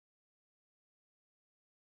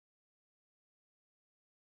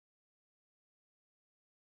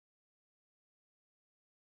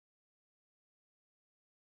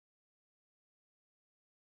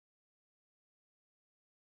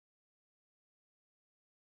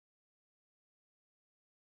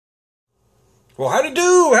Well, howdy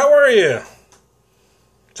do. How are you?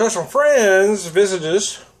 So some friends visited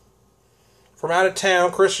us from out of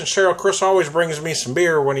town. Chris and Cheryl. Chris always brings me some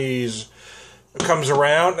beer when he's comes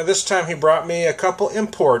around. And this time he brought me a couple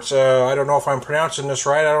imports. I don't know if I'm pronouncing this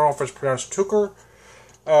right. I don't know if it's pronounced Tucher.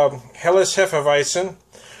 Hefeweizen.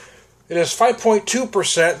 It is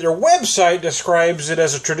 5.2%. Their website describes it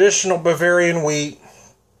as a traditional Bavarian wheat,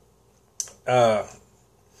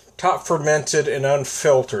 top fermented and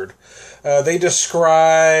unfiltered. They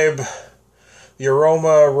describe the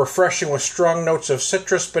aroma refreshing with strong notes of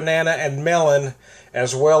citrus, banana, and melon,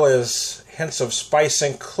 as well as hints of spice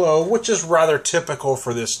and clove, which is rather typical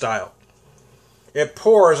for this style. It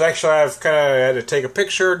pours, actually I've kind of had to take a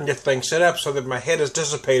picture and get things set up so that my head is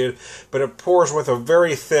dissipated, but it pours with a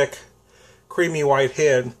very thick, creamy white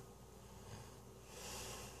head.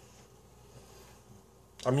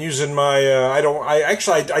 I'm using my,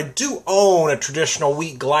 I do own a traditional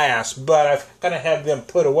wheat glass, but I've kind of had them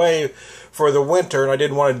put away for the winter, and I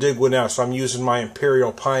didn't want to dig one out, so I'm using my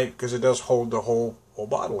Imperial pint, because it does hold the whole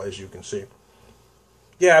bottle, as you can see.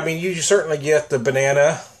 Yeah, I mean, you certainly get the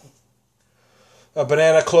banana, a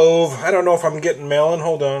banana clove. I don't know if I'm getting melon,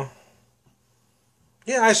 hold on.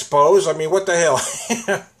 Yeah, I suppose, I mean, what the hell.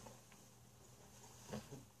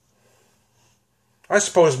 I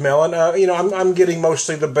suppose melon. You know, I'm getting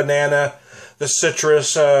mostly the banana, the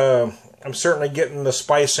citrus. I'm certainly getting the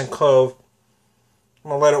spice and clove. I'm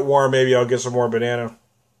going to let it warm. Maybe I'll get some more banana.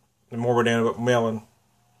 More banana, but melon.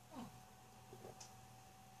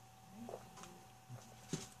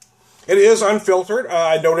 It is unfiltered.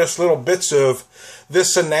 I noticed little bits of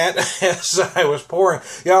this and that as I was pouring.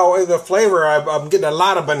 You know, the flavor, I'm getting a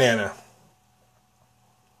lot of banana.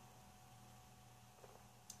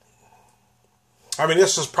 I mean,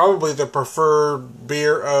 this is probably the preferred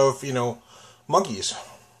beer of, you know, monkeys.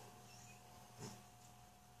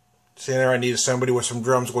 See, there I need somebody with some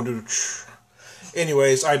drums going to do...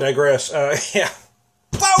 Anyways, I digress. Yeah.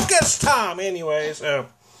 Focus, Tom! Anyways,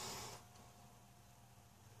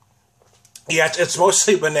 yeah, it's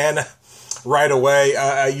mostly banana right away.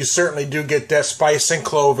 You certainly do get that spice and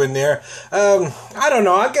clove in there. I don't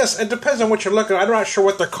know. I guess it depends on what you're looking at. I'm not sure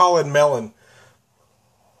what they're calling melon.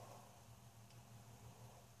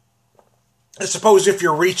 I suppose if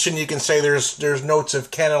you're reaching, you can say there's notes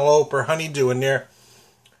of cantaloupe or honeydew in there.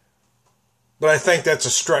 But I think that's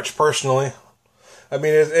a stretch, personally. I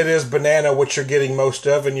mean, it is banana, which you're getting most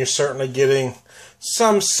of, and you're certainly getting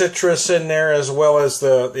some citrus in there, as well as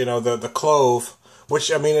the clove,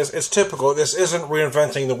 which, I mean, is typical. This isn't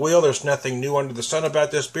reinventing the wheel. There's nothing new under the sun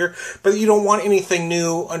about this beer, but you don't want anything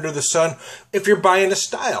new under the sun if you're buying a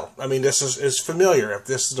style. I mean, this is familiar. If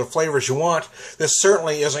this is the flavors you want, this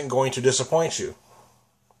certainly isn't going to disappoint you.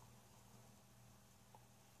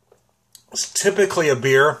 It's typically a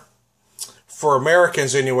beer, for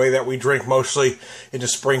Americans anyway, that we drink mostly in the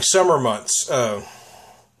spring-summer months. Because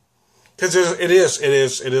it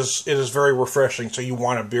is very refreshing. So you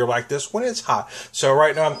want a beer like this when it's hot. So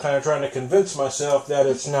right now I'm kind of trying to convince myself that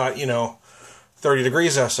it's not, 30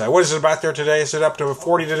 degrees outside. What is it about there today? Is it up to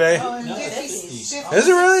 40 today? Oh, no, 50. Is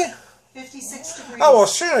it really? 56 degrees. Oh, well,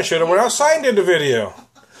 shit, I should have went outside and did the video.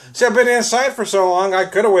 See, I've been inside for so long, I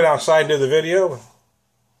could have went outside and did the video.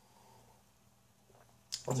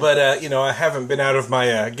 But, I haven't been out of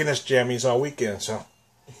my Guinness jammies all weekend, so.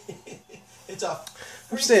 It's off.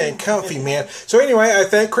 I'm staying comfy, man. So anyway, I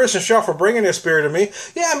thank Chris and Shaw for bringing this beer to me.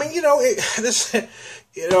 Yeah, I mean, I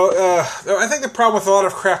think the problem with a lot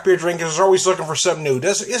of craft beer drinkers is always looking for something new.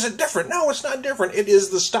 Is it different? No, it's not different. It is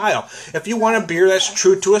the style. If you want a beer that's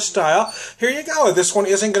true to a style, here you go. This one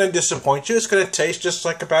isn't going to disappoint you. It's going to taste just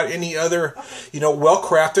like about any other,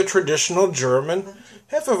 well-crafted traditional German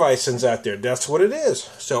Hefeweizens out there. That's what it is.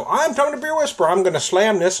 So I'm Tom the Beer Whisperer. I'm going to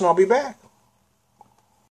slam this and I'll be back.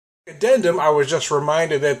 Addendum, I was just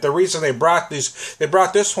reminded that the reason they brought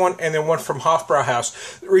this one and then one from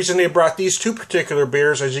Hofbrauhaus. The reason they brought these two particular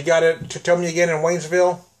beers is you got it, to tell me again, in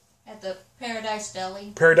Waynesville? At the Paradise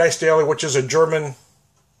Deli. Paradise Deli, which is a German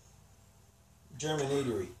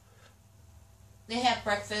eatery. They have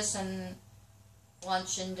breakfast and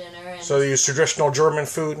lunch and dinner. And so they use traditional German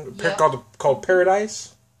food, yep. called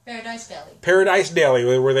Paradise? Paradise Deli. Paradise Deli,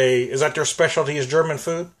 is that their specialty, is German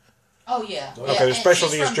food? Oh, yeah. Okay, their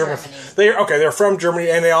specialty is German. Germany. They're from Germany,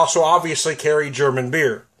 and they also obviously carry German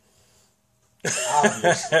beer.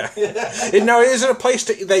 Obviously. Now, is it a place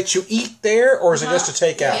that you eat there, or is it just to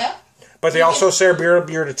take out? Yeah. But they also serve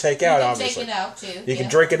beer to take out, obviously. You can take it out, too. You can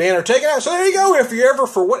drink it in or take it out. So there you go. If you ever,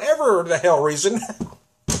 for whatever the hell reason,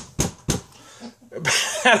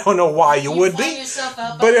 I don't know why you would be,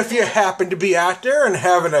 but if you happen to be out there and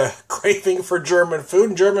having a craving for German food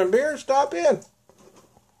and German beer, stop in.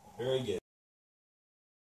 Very good.